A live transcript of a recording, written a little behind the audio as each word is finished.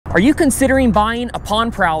Are you considering buying a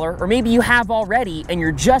Pond Prowler, or maybe you have already and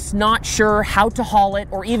you're just not sure how to haul it,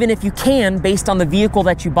 or even if you can based on the vehicle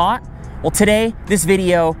that you bought? Well, today, this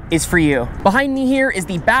video is for you. Behind me here is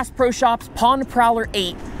the Bass Pro Shops Pond Prowler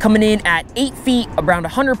 8, coming in at 8 feet, around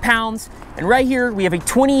 100 pounds. And right here, we have a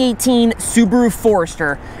 2018 Subaru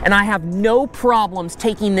Forester, and I have no problems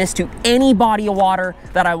taking this to any body of water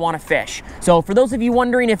that I want to fish. So for those of you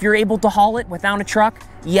wondering if you're able to haul it without a truck,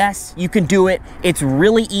 yes, you can do it. It's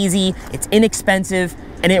really easy, it's inexpensive,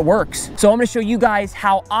 and it works. So I'm gonna show you guys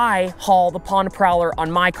how I haul the Pond Prowler on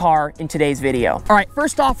my car in today's video. All right,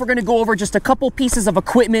 first off, we're gonna go over just a couple pieces of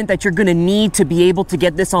equipment that you're gonna need to be able to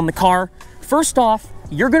get this on the car. First off,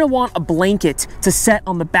 you're gonna want a blanket to set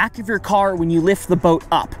on the back of your car when you lift the boat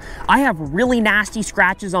up. I have really nasty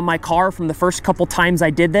scratches on my car from the first couple times I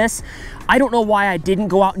did this. I don't know why I didn't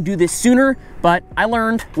go out and do this sooner, but I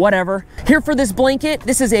learned, whatever. Here for this blanket,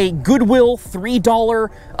 this is a Goodwill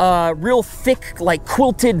 $3, real thick, like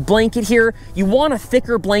quilted blanket here. You want a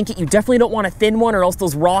thicker blanket, you definitely don't want a thin one, or else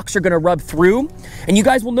those rocks are gonna rub through. And you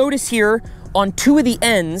guys will notice here, on two of the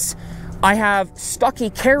ends, I have stuck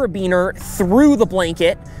a carabiner through the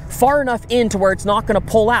blanket far enough in to where it's not gonna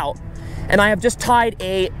pull out. And I have just tied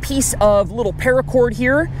a piece of little paracord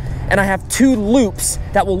here, and I have two loops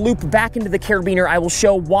that will loop back into the carabiner. I will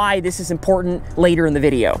show why this is important later in the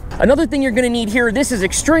video. Another thing you're gonna need here, this is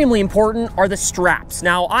extremely important, are the straps.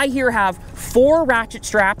 Now I here have 4 ratchet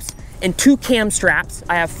straps and 2 cam straps.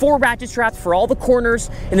 I have 4 ratchet straps for all the corners,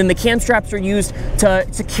 and then the cam straps are used to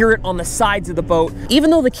secure it on the sides of the boat. Even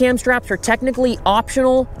though the cam straps are technically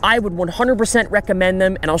optional, I would 100% recommend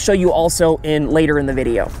them, and I'll show you also later in the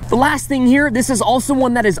video. The last thing here, this is also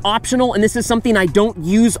one that is optional, and this is something I don't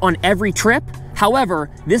use on every trip. However,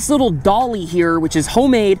 this little dolly here, which is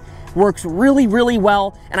homemade, works really, really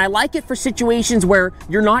well, and I like it for situations where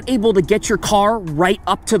you're not able to get your car right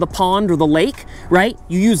up to the pond or the lake, right?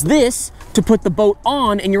 You use this to put the boat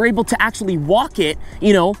on, and you're able to actually walk it,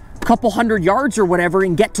 you know, a couple hundred yards or whatever,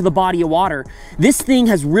 and get to the body of water. This thing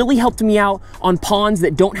has really helped me out on ponds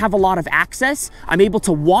that don't have a lot of access. I'm able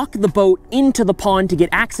to walk the boat into the pond to get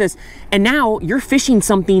access, and now you're fishing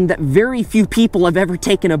something that very few people have ever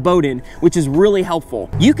taken a boat in, which is really helpful.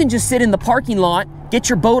 You can just sit in the parking lot, get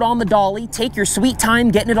your boat on the dolly, take your sweet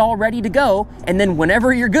time getting it all ready to go, and then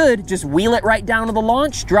whenever you're good, just wheel it right down to the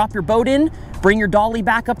launch, drop your boat in, bring your dolly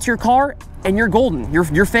back up to your car, and you're golden,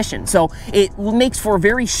 you're fishing. So it makes for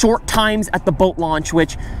very short times at the boat launch,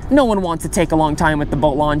 which no one wants to take a long time at the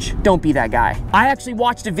boat launch. Don't be that guy. I actually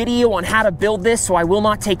watched a video on how to build this, so I will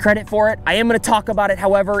not take credit for it. I am gonna talk about it,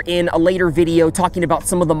 however, in a later video, talking about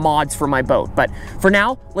some of the mods for my boat. But for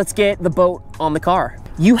now, let's get the boat on the car.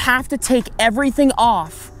 You have to take everything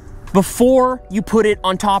off before you put it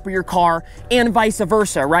on top of your car, and vice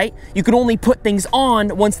versa, right? You can only put things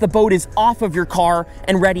on once the boat is off of your car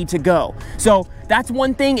and ready to go. So that's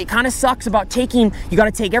one thing. It kind of sucks about you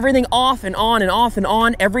gotta take everything off and on and off and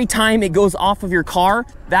on every time it goes off of your car.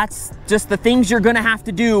 That's just the things you're gonna have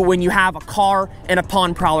to do when you have a car and a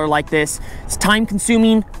Pond Prowler like this. It's time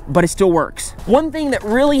consuming, but it still works. One thing that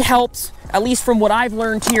really helps, at least from what I've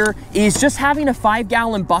learned here, is just having a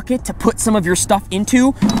 5-gallon bucket to put some of your stuff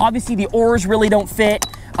into. Obviously the oars really don't fit.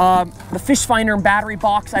 The fish finder and battery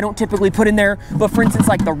box I don't typically put in there, but for instance,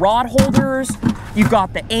 like the rod holders, you've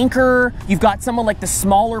got the anchor, you've got some of like the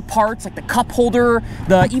smaller parts, like the cup holder,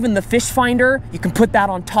 even the fish finder, you can put that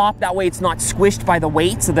on top. That way it's not squished by the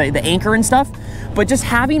weights of the anchor and stuff. But just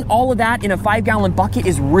having all of that in a 5-gallon bucket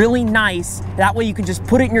is really nice. That way you can just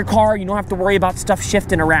put it in your car. You don't have to worry about stuff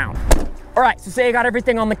shifting around. All right, so say I got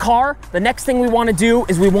everything on the car. The next thing we wanna do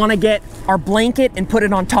is we wanna get our blanket and put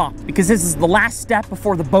it on top, because this is the last step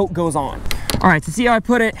before the boat goes on. All right, so see how I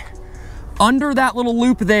put it under that little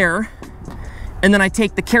loop there, and then I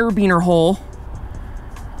take the carabiner hole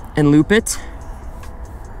and loop it.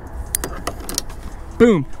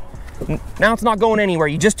 Boom. Now it's not going anywhere.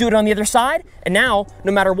 You just do it on the other side, and now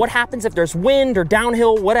no matter what happens, if there's wind or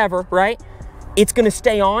downhill, whatever, right? It's gonna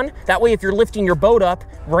stay on. That way, if you're lifting your boat up,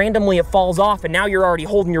 randomly it falls off, and now you're already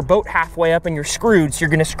holding your boat halfway up and you're screwed, so you're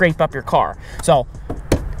gonna scrape up your car. So,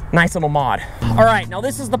 nice little mod. All right, now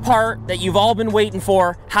this is the part that you've all been waiting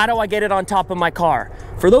for. How do I get it on top of my car?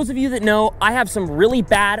 For those of you that know, I have some really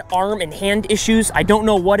bad arm and hand issues. I don't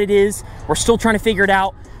know what it is. We're still trying to figure it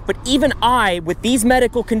out. But even I, with these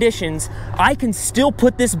medical conditions, I can still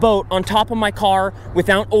put this boat on top of my car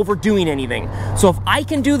without overdoing anything. So if I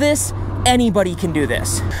can do this, anybody can do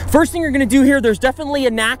this. First thing you're gonna do here, there's definitely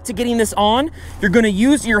a knack to getting this on. You're gonna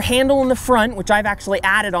use your handle in the front, which I've actually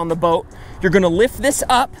added on the boat. You're gonna lift this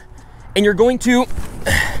up, and you're going to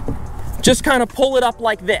just kind of pull it up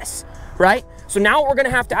like this, right? So now what we're gonna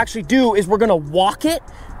have to actually do is we're gonna walk it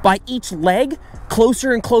by each leg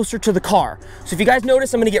closer and closer to the car. So if you guys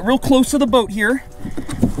notice, I'm gonna get real close to the boat here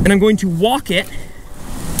and I'm going to walk it.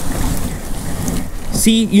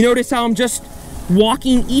 See, you notice how I'm just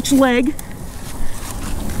walking each leg,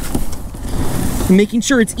 making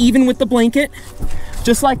sure it's even with the blanket,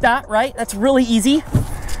 just like that, right? That's really easy.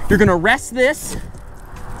 You're gonna rest this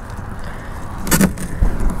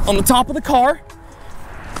on the top of the car.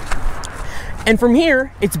 And from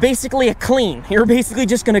here, it's basically a clean. You're basically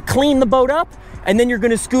just gonna clean the boat up and then you're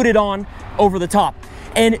gonna scoot it on over the top.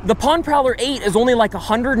 And the Pond Prowler 8 is only like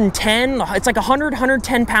 110, it's like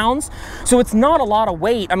 110 pounds. So it's not a lot of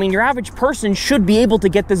weight. I mean, your average person should be able to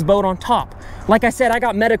get this boat on top. Like I said, I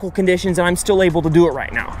got medical conditions and I'm still able to do it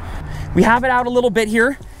right now. We have it out a little bit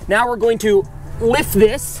here. Now we're going to lift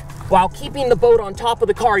this while keeping the boat on top of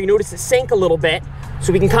the car. You notice it sank a little bit,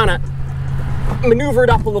 so we can kind of maneuver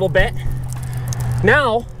it up a little bit.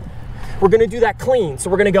 Now, we're gonna do that clean.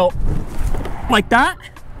 So we're gonna go like that,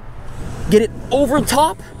 get it over the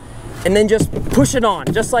top, and then just push it on,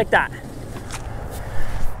 just like that.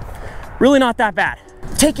 Really not that bad.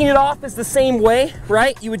 Taking it off is the same way,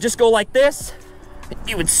 right? You would just go like this,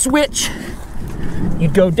 you would switch,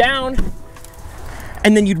 you'd go down,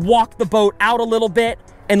 and then you'd walk the boat out a little bit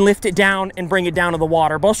and lift it down and bring it down to the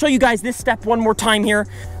water. But I'll show you guys this step one more time here.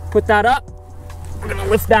 Put that up, we're gonna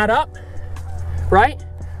lift that up, right?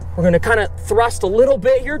 We're gonna kind of thrust a little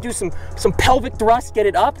bit here, do some pelvic thrust, get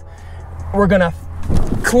it up. We're gonna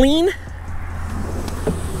clean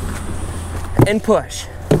and push.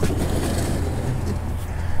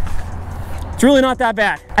 It's really not that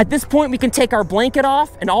bad. At this point, we can take our blanket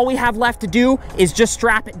off and all we have left to do is just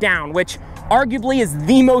strap it down, which arguably is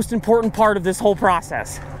the most important part of this whole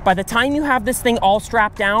process. By the time you have this thing all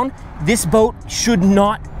strapped down, this boat should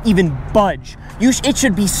not even budge. It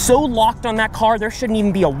should be so locked on that car, there shouldn't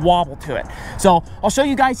even be a wobble to it. So I'll show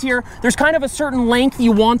you guys here. There's kind of a certain length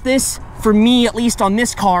you want this, for me at least on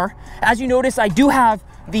this car. As you notice, I do have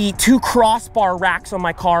the 2 crossbar racks on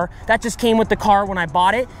my car. That just came with the car when I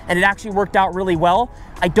bought it, and it actually worked out really well.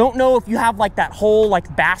 I don't know if you have like that whole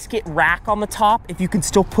like basket rack on the top, if you can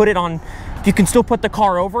still put it on, if you can still put the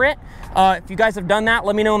car over it. If you guys have done that,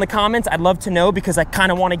 let me know in the comments. I'd love to know because I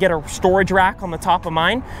kind of want to get a storage rack on the top of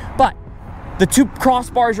mine. But the 2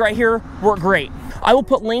 crossbars right here work great. I will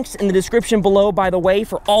put links in the description below, by the way,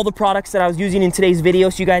 for all the products that I was using in today's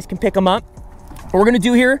video so you guys can pick them up. What we're gonna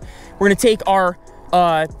do here, we're gonna take our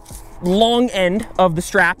long end of the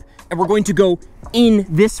strap and we're going to go in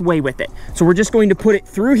this way with it. So we're just going to put it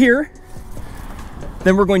through here,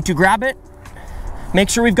 then we're going to grab it, make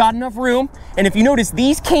sure we've got enough room. And if you notice,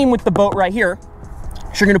 these came with the boat right here.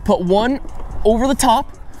 So you're gonna put one over the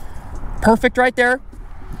top, perfect right there.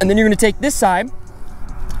 And then you're gonna take this side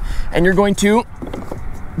and you're going to,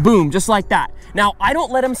 boom, just like that. Now, I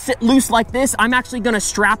don't let them sit loose like this. I'm actually gonna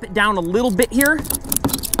strap it down a little bit here,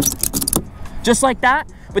 just like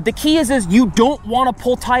that. But the key is you don't wanna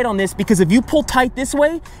pull tight on this, because if you pull tight this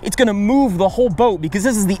way, it's gonna move the whole boat, because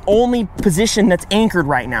this is the only position that's anchored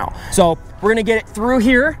right now. So we're gonna get it through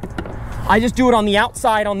here. I just do it on the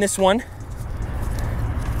outside on this one.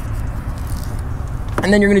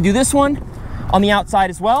 And then you're gonna do this one on the outside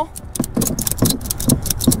as well.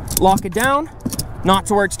 Lock it down, not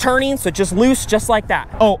to where it's turning, so just loose, just like that.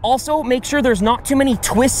 Oh, also make sure there's not too many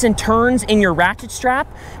twists and turns in your ratchet strap,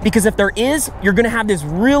 because if there is, you're gonna have this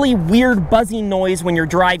really weird buzzing noise when you're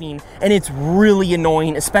driving, and it's really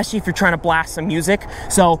annoying, especially if you're trying to blast some music.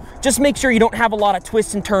 So just make sure you don't have a lot of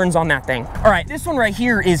twists and turns on that thing. All right, this one right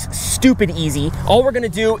here is stupid easy. All we're gonna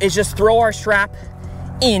do is just throw our strap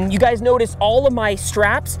in. You guys notice all of my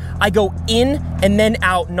straps, I go in and then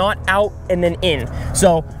out, not out and then in.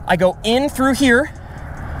 So I go in through here,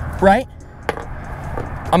 right?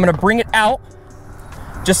 I'm gonna bring it out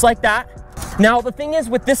just like that. Now the thing is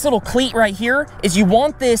with this little cleat right here is you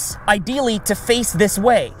want this ideally to face this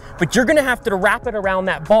way, but you're gonna have to wrap it around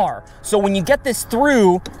that bar. So when you get this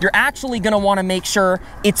through, you're actually gonna wanna make sure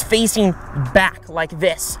it's facing back like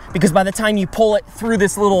this, because by the time you pull it through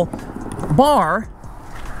this little bar,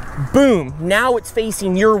 boom, now it's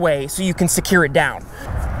facing your way so you can secure it down.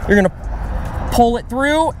 You're gonna pull it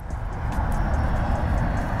through,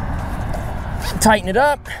 tighten it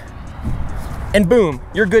up, and boom,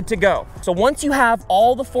 you're good to go. So once you have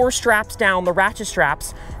all the 4 straps down, the ratchet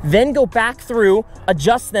straps, then go back through,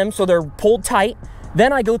 adjust them so they're pulled tight.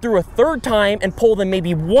 Then I go through a 3rd time and pull them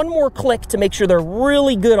maybe 1 more click to make sure they're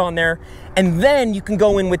really good on there. And then you can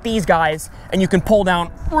go in with these guys and you can pull down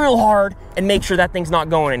real hard and make sure that thing's not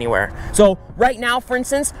going anywhere. So right now, for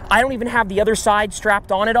instance, I don't even have the other side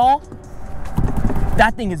strapped on at all.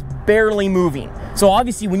 that thing is barely moving. So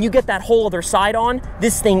obviously when you get that whole other side on,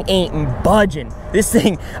 this thing ain't budging. This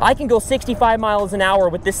thing, I can go 65 miles an hour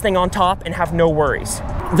with this thing on top and have no worries.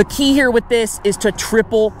 The key here with this is to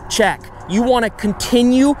triple check. You want to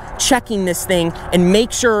continue checking this thing and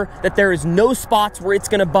make sure that there is no spots where it's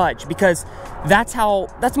going to budge, because that's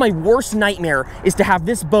my worst nightmare, is to have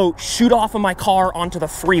this boat shoot off of my car onto the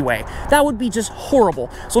freeway. That would be just horrible.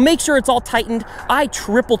 So make sure it's all tightened. I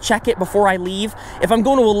triple check it before I leave. If I'm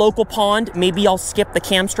going to a local pond, maybe I'll skip the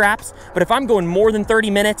cam straps, but if I'm going more than 30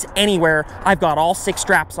 minutes anywhere, I've got all 6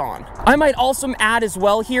 straps on. I might also add as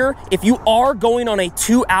well here, if you are going on a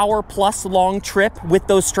 2-hour plus long trip with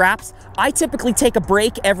those straps, I typically take a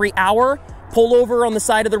break every hour, pull over on the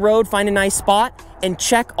side of the road, find a nice spot, and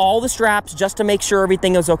check all the straps just to make sure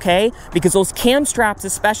everything is okay, because those cam straps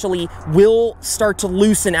especially will start to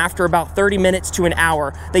loosen after about 30 minutes to an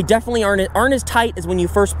hour. They definitely aren't as tight as when you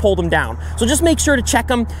first pulled them down. So just make sure to check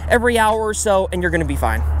them every hour or so and you're gonna be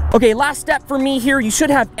fine. Okay, last step for me here, you should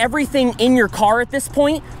have everything in your car at this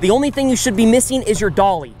point. The only thing you should be missing is your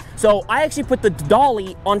dolly. So I actually put the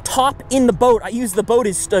dolly on top in the boat. I use the boat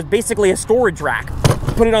as basically a storage rack.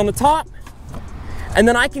 Put it on the top, and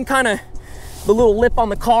then I can kind of, the little lip on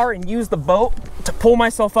the car, and use the boat to pull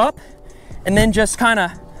myself up, and then just kind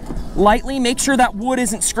of lightly make sure that wood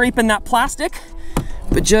isn't scraping that plastic,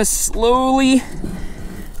 but just slowly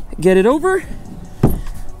get it over.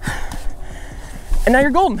 And now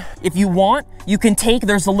you're golden. If you want, you can take,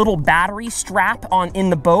 there's a little battery strap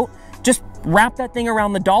in the boat. Just wrap that thing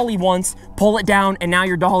around the dolly once, pull it down, and now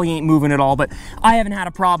your dolly ain't moving at all. But I haven't had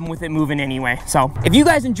a problem with it moving anyway. So if you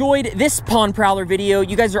guys enjoyed this Pond Prowler video,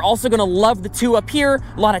 you guys are also gonna love the 2 up here.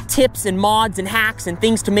 A lot of tips and mods and hacks and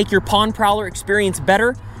things to make your Pond Prowler experience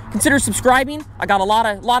better. Consider subscribing. I got a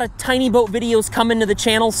lot of tiny boat videos coming to the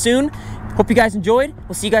channel soon. Hope you guys enjoyed.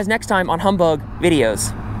 We'll see you guys next time on Humbug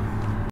Videos.